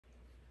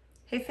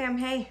Hey fam,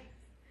 hey.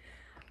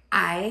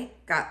 I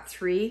got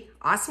 3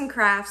 awesome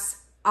crafts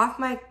off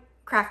my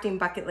crafting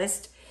bucket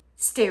list.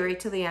 Stay right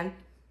till the end.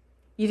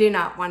 You do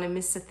not want to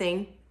miss a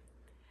thing.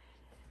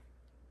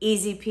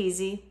 Easy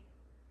peasy.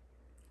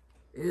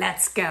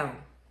 Let's go.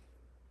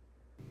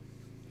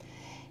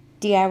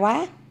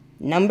 DIY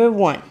number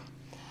 1.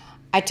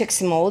 I took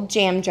some old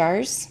jam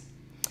jars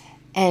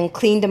and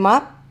cleaned them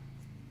up,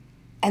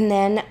 and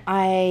then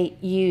I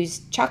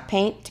used chalk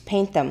paint to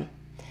paint them.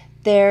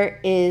 There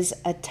is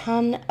a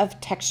ton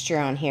of texture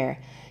on here.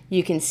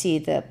 You can see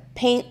the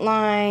paint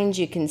lines,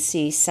 you can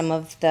see some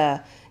of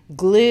the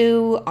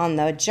glue on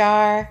the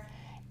jar,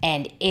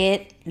 and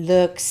it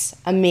looks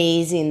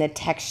amazing. The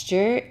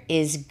texture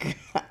is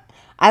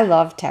I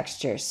love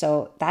texture,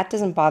 so that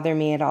doesn't bother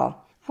me at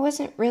all. I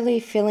wasn't really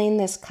feeling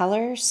this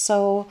color,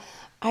 so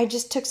I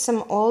just took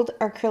some old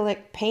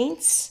acrylic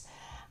paints,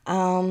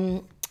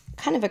 kind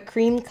of a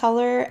cream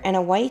color and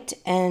a white,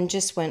 and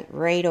just went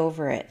right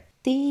over it.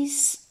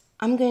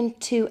 I'm going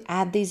to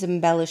add these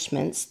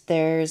embellishments.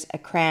 There's a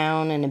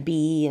crown and a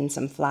bee and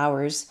some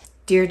flowers.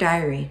 Dear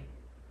Diary,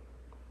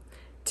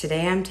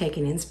 today I'm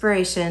taking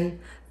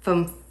inspiration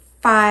from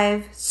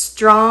 5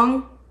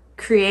 strong,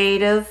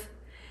 creative,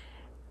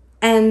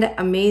 and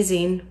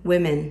amazing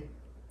women.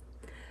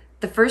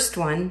 The first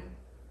one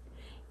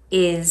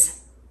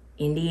is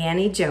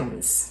Annie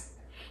Jones.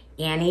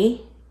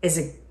 Annie is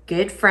a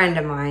good friend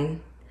of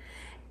mine,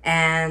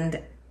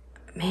 and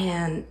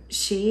man,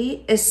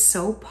 she is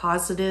so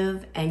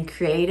positive and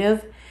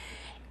creative,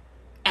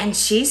 and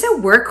she's a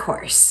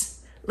workhorse.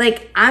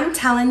 Like, I'm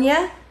telling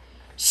you,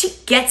 she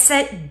gets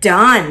it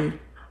done.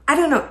 I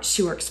don't know,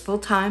 she works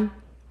full-time.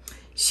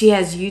 She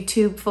has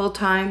YouTube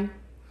full-time.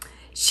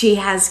 She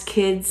has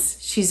kids.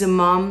 She's a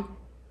mom.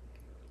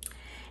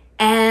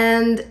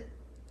 And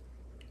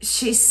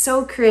she's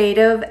so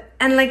creative,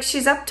 and like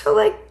she's up till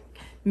like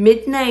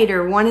midnight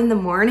or 1 in the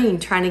morning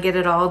trying to get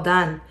it all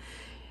done.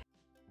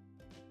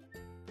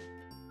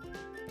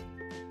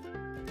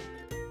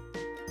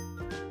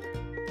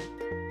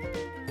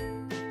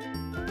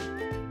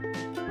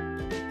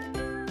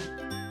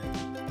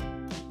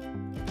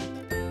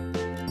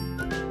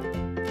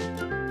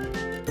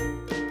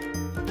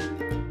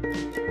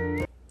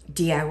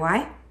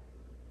 DIY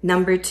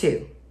number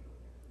 2.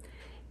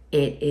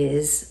 It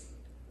is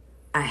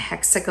a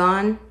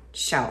Hexagon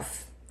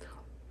shelf.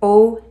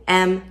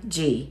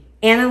 OMG.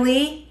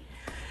 Annalie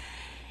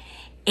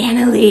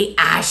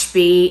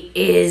Ashby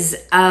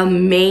is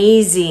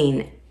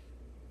amazing.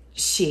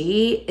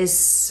 She is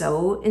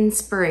so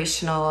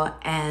inspirational,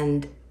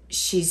 and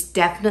she's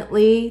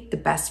definitely the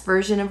best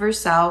version of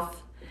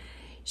herself.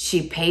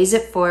 She pays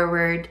it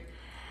forward.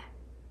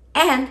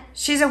 And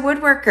she's a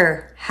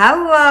woodworker.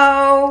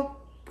 Hello!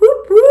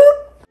 Whoop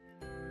whoop!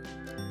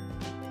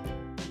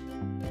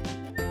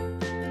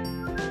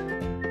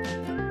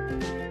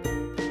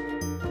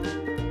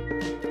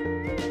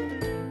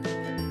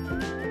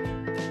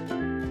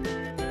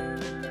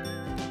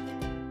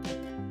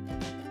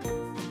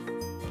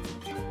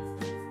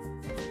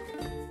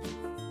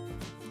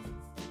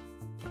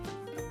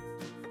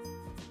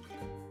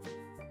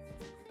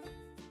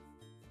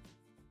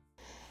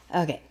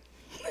 Okay.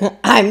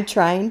 I'm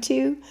trying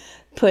to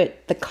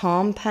put the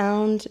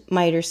compound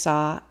miter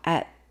saw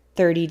at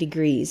 30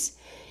 degrees.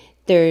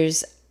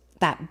 There's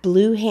that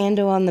blue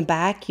handle on the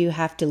back. You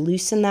have to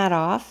loosen that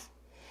off,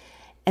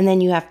 and then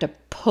you have to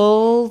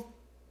pull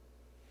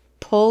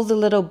the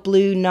little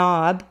blue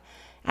knob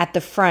at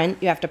the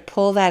front. You have to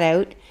pull that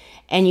out,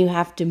 and you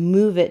have to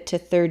move it to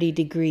 30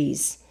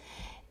 degrees.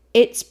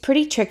 It's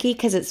pretty tricky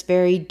because it's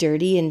very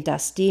dirty and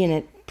dusty, and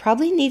it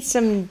probably needs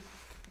some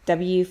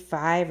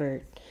W5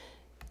 or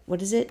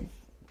what is it?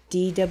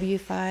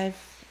 DW5.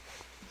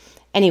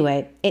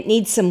 Anyway, it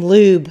needs some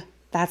lube.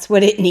 That's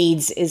what it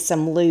needs, is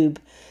some lube.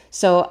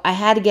 So I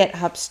had to get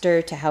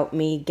Hupster to help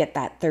me get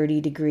that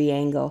 30-degree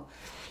angle.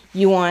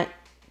 You want,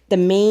 the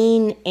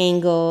main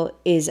angle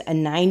is a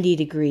 90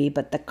 degree,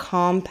 but the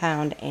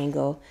compound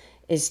angle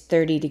is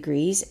 30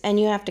 degrees, and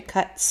you have to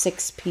cut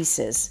 6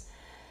 pieces.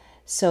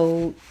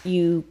 So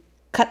you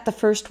cut the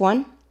first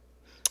one,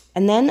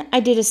 and then I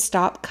did a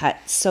stop cut.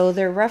 So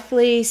they're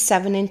roughly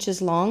 7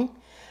 inches long,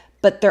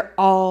 but they're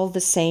all the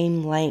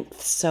same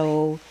length.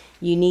 So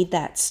you need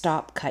that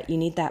stop cut. You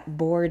need that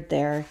board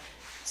there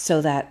so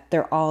that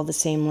they're all the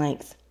same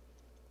length.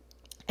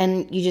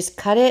 And you just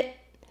cut it,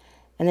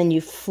 and then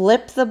you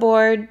flip the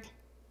board.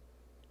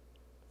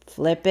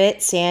 Flip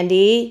it,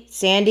 Sandy,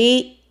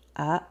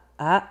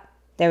 up.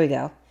 There we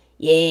go.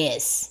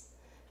 Yes.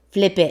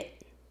 Flip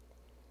it.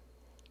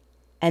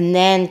 And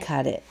then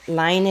cut it.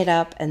 Line it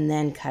up and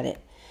then cut it.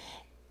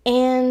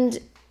 And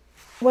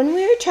when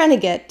we were trying to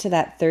get to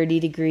that 30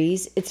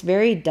 degrees, it's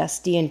very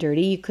dusty and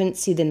dirty. You couldn't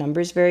see the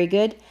numbers very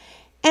good.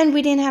 And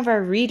we didn't have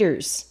our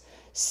readers.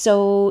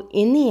 So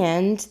in the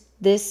end,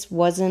 this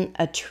wasn't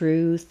a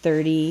true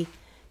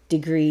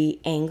 30-degree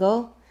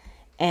angle.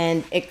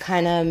 And it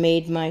kind of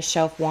made my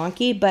shelf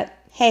wonky. But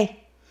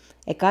hey,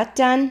 it got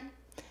done.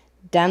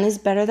 Done is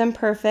better than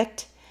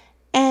perfect.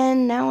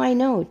 And now I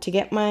know to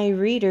get my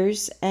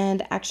readers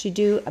and actually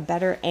do a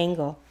better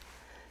angle.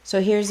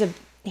 So here's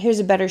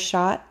a better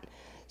shot.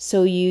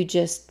 So you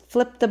just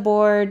flip the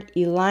board,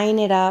 you line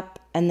it up,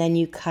 and then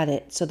you cut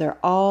it. So they're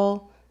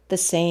all the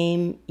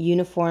same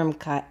uniform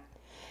cut.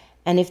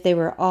 And if they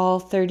were all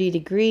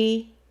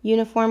 30-degree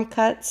uniform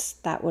cuts,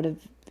 that would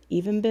have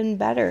even been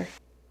better.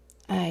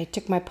 I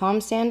took my palm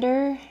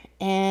sander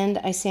and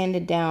I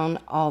sanded down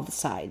all the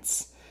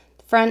sides.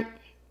 Front,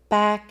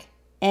 back,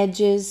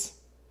 edges.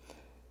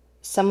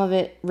 Some of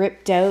it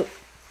ripped out,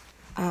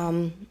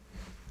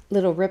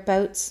 little rip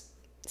outs.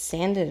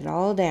 Sanded it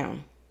all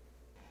down.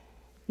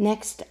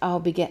 Next, I'll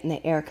be getting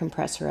the air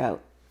compressor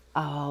out.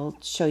 I'll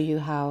show you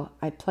how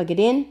I plug it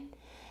in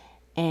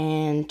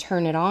and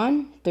turn it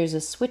on. There's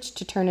a switch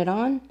to turn it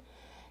on.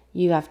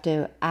 You have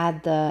to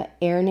add the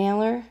air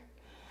nailer.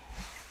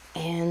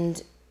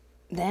 And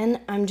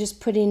then I'm just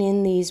putting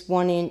in these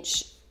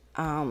 1-inch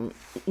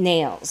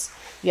nails.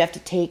 You have to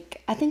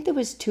take, I think there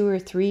was 2 or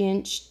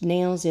 3-inch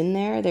nails in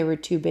there. They were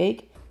too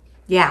big.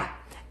 Yeah,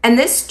 and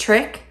this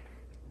trick,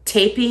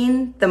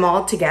 taping them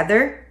all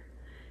together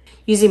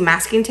using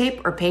masking tape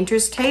or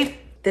painter's tape,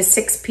 the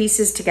 6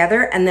 pieces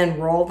together, and then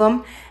roll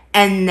them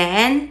and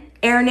then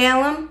air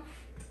nail them.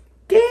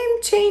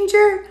 Game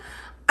changer.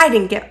 I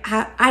didn't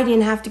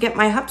have to get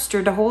my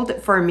hupster to hold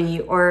it for me,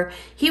 or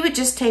he would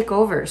just take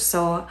over.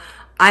 So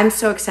I'm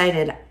so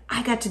excited.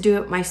 I got to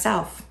do it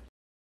myself.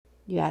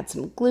 You add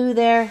some glue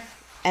there,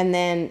 and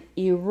then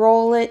you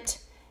roll it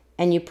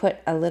and you put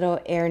a little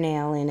air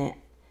nail in it.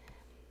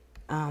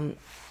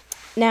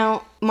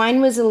 Now, mine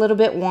was a little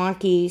bit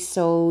wonky,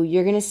 so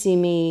you're going to see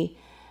me...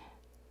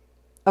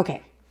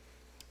 Okay,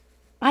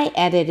 I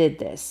edited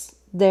this.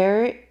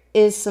 There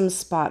is some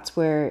spots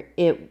where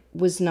it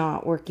was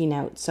not working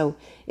out, so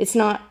it's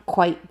not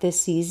quite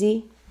this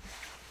easy.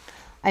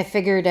 I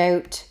figured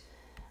out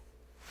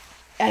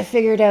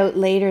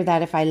later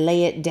that if I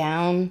lay it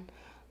down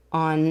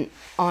on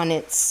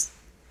its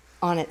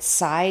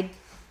side,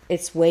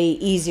 it's way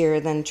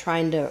easier than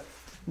trying to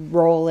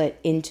roll it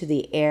into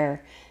the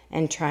air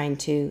and trying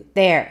to,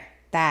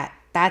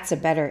 that's a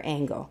better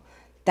angle.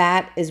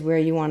 That is where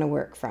you want to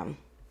work from.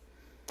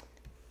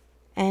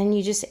 And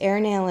you just air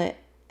nail it,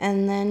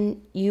 and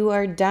then you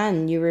are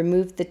done. You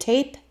remove the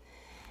tape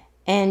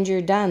and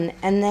you're done.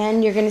 And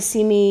then you're going to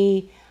see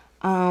me,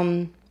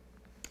 I'm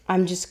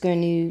just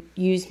going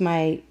to use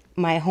my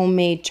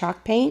homemade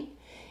chalk paint.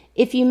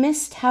 If you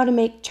missed how to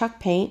make chalk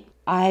paint,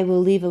 I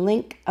will leave a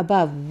link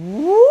above.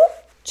 Whoop!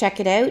 Check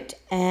it out,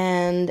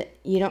 and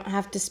you don't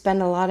have to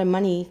spend a lot of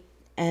money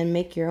and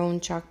make your own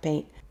chalk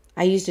paint.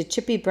 I used a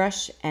chippy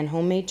brush and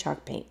homemade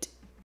chalk paint.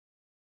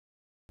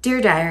 Dear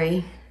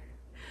Diary,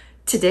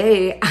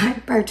 today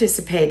I'm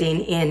participating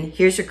in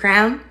Here's Your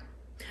Crown,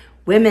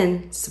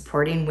 Women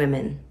Supporting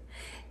Women.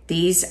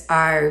 These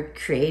are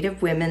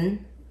creative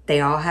women.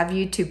 They all have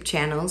YouTube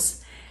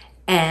channels,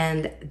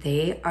 and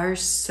they are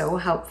so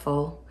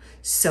helpful,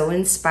 so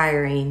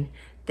inspiring.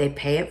 They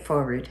pay it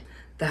forward.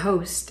 The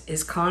host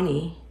is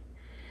Connie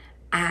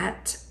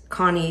at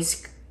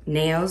Connie's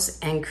Nails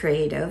and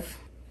Creative.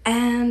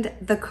 And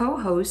the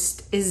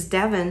co-host is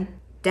Devin,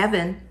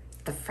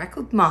 the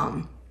freckled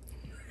mom.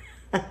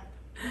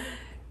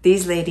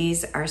 These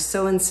ladies are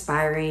so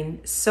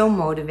inspiring, so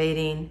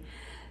motivating.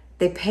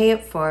 They pay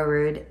it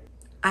forward.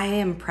 I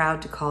am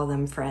proud to call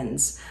them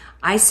friends.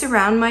 I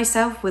surround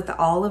myself with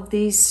all of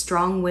these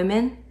strong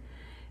women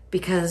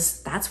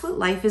because that's what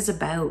life is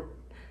about.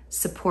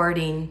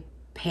 Supporting,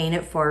 paying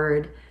it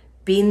forward,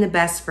 being the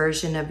best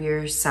version of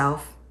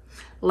yourself.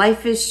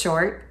 Life is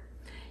short.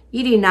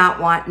 You do not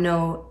want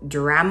no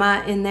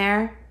drama in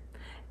there.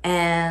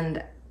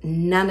 And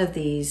none of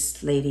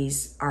these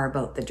ladies are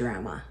about the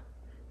drama.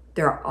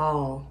 They're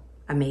all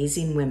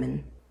amazing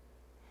women.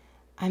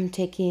 I'm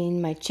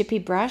taking my chippy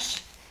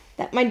brush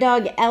that my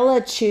dog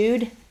Ella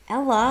chewed.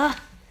 Ella.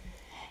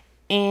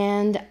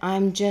 And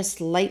I'm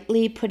just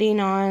lightly putting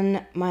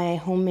on my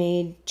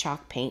homemade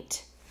chalk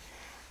paint.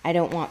 I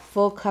don't want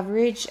full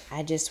coverage.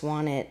 I just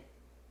want it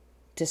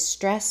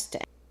distressed.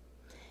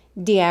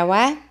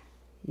 DIY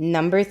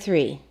number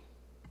 3.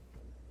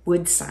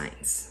 Wood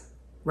signs.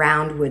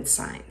 Round wood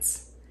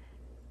signs.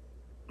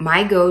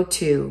 My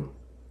go-to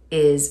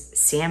is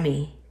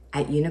Sammy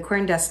at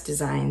Unicorn Dust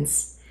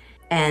Designs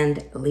and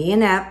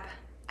Leonette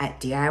at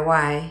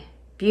DIY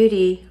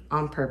Beauty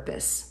on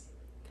Purpose.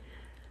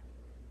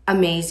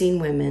 Amazing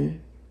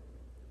women,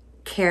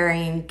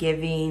 caring,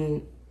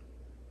 giving,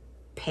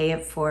 pay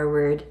it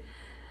forward,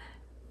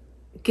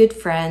 good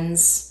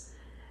friends.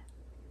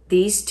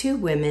 These two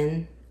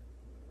women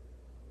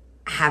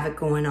have it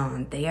going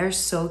on. They are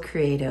so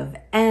creative.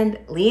 And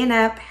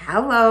Leonette,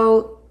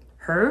 hello,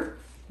 her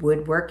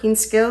woodworking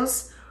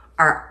skills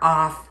are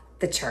off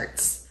the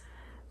charts.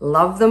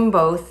 Love them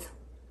both.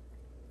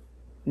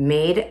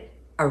 Made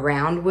a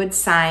round wood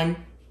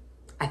sign.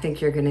 I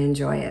think you're gonna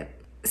enjoy it.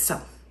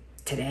 So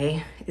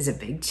today is a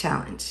big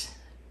challenge.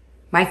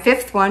 My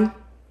 5th one,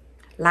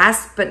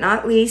 last but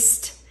not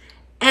least,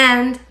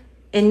 and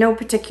in no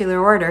particular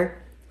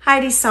order,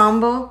 Heidi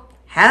Somble,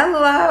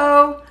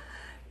 hello.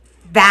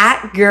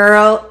 That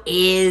girl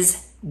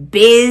is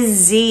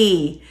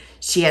busy.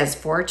 She has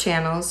 4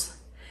 channels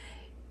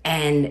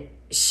and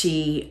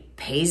she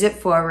pays it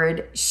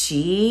forward.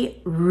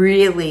 She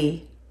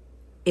really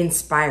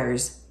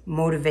inspires,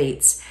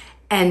 motivates,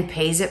 and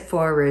pays it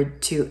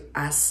forward to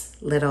us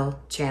little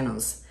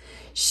channels.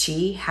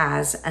 She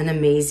has an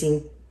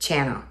amazing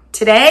channel.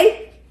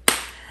 Today,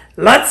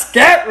 let's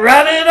get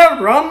ready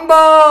to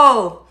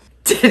rumble.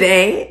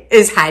 Today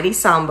is Heidi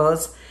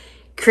Sambo's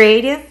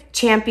Creative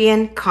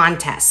Champion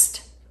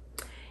Contest.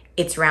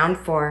 It's round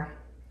 4.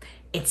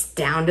 It's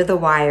down to the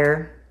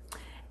wire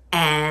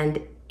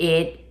and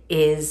it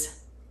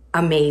is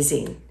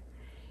amazing.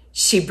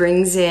 She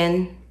brings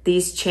in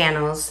these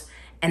channels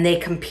and they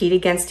compete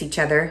against each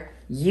other.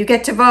 You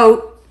get to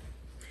vote.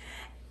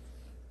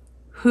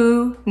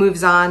 Who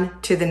moves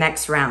on to the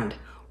next round?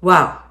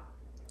 Well,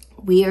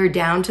 we are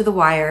down to the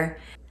wire.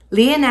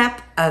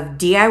 Leonette of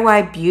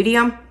DIY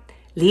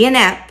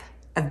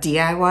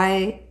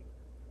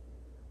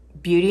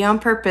Beauty on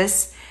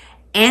Purpose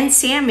and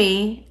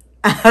Sammy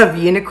of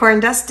Unicorn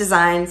Dust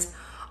Designs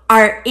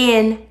are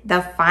in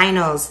the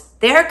finals.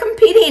 They're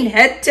competing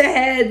head to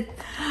head.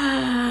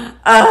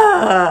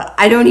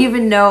 I don't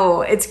even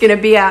know. It's gonna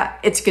be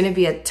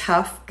a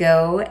tough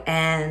go,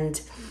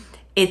 and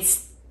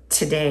it's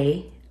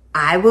today.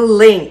 I will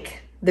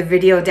link the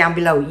video down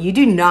below. You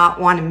do not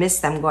want to miss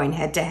them going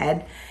head to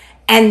head.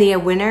 And the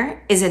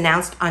winner is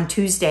announced on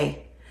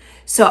Tuesday.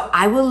 So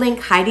I will link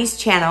Heidi's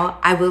channel.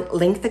 I will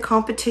link the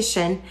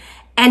competition.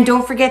 And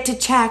don't forget to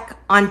check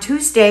on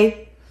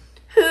Tuesday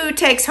who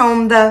takes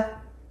home the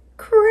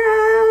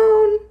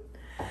crown.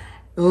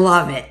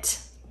 Love it.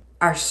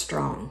 Are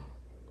strong,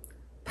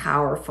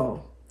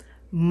 powerful,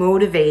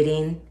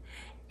 motivating,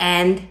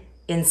 and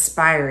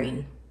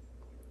inspiring.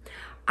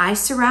 I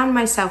surround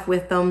myself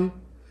with them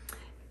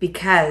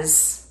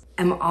because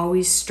I'm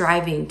always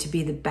striving to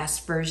be the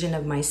best version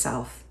of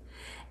myself.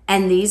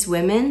 And these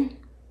women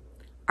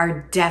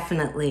are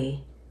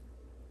definitely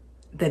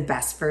the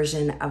best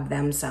version of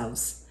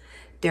themselves.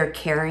 They're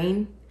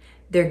caring,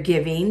 they're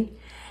giving,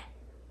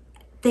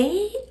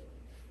 they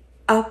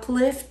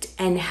uplift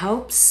and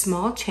help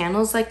small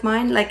channels like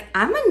mine. Like,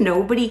 I'm a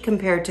nobody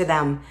compared to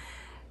them,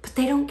 but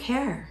they don't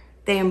care.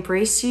 They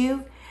embrace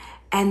you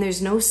and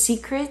there's no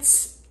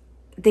secrets.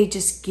 They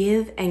just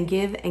give and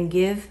give and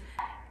give.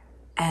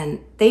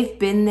 And they've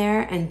been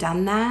there and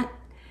done that.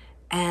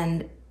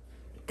 And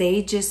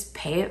they just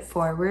pay it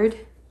forward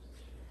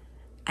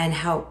and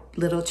help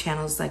little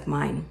channels like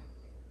mine.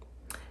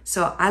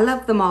 So I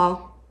love them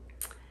all.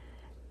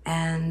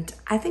 And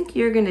I think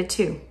you're gonna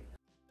too.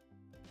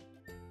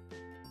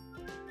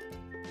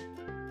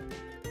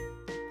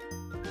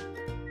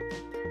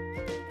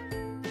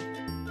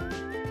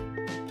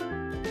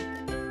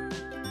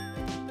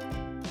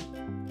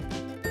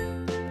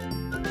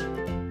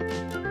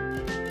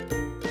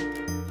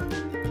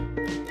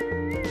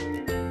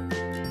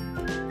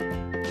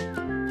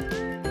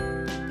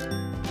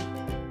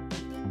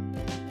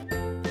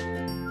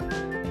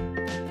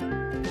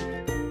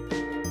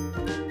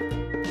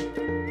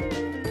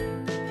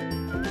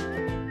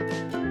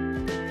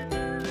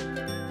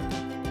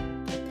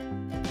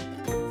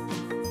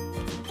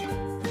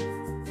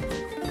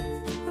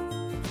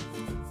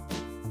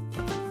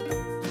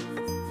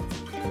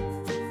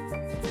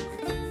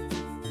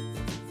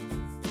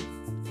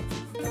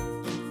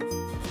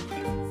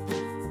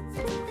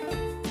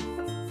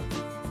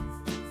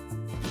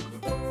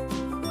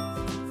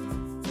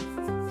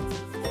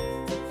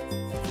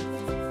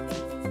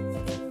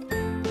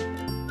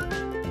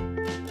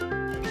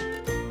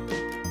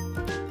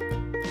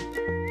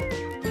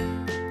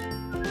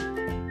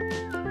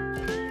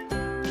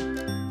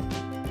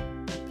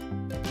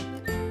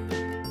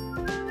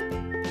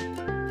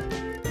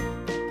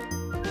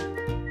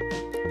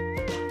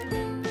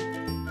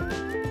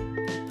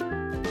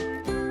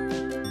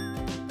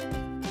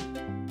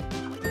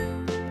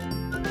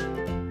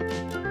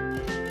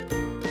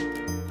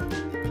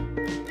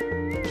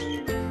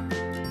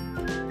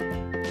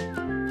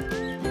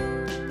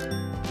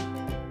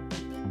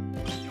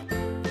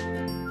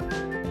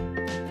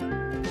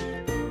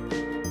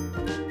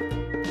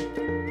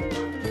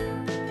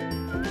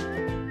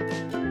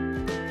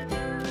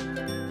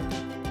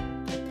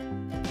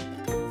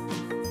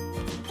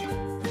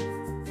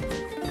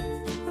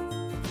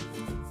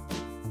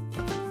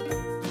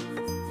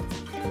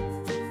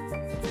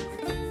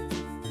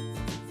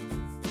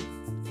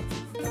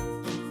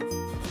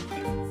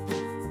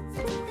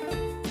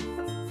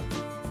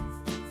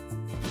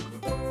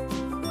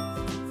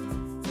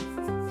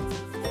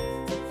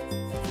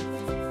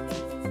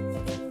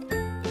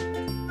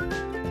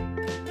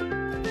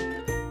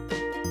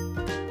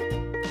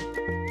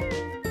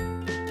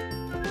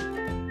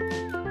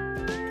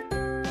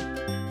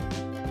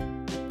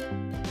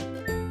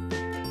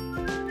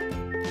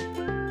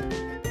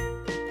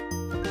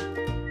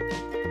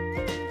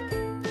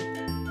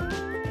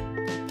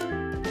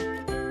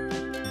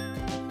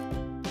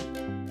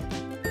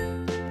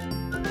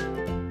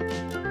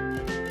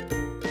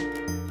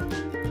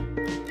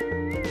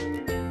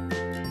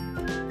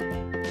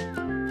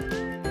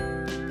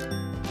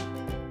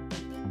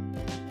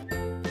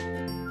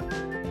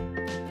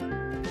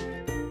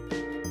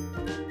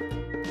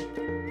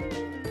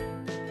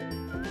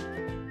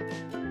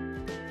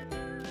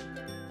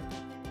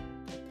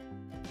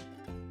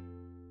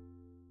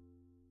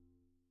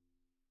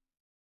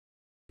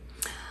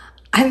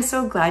 I'm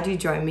so glad you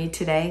joined me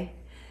today.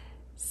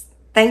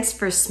 Thanks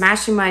for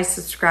smashing my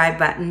subscribe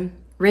button,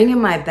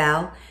 ringing my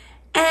bell,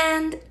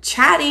 and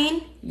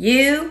chatting,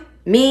 you,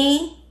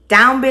 me,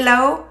 down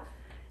below.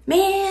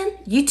 Man,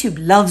 YouTube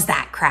loves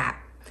that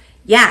crap.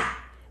 Yeah,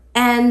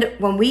 and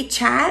when we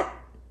chat,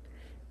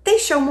 they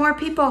show more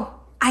people.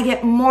 I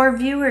get more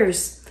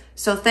viewers.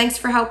 So thanks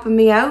for helping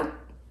me out.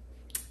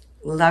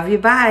 Love you,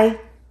 bye.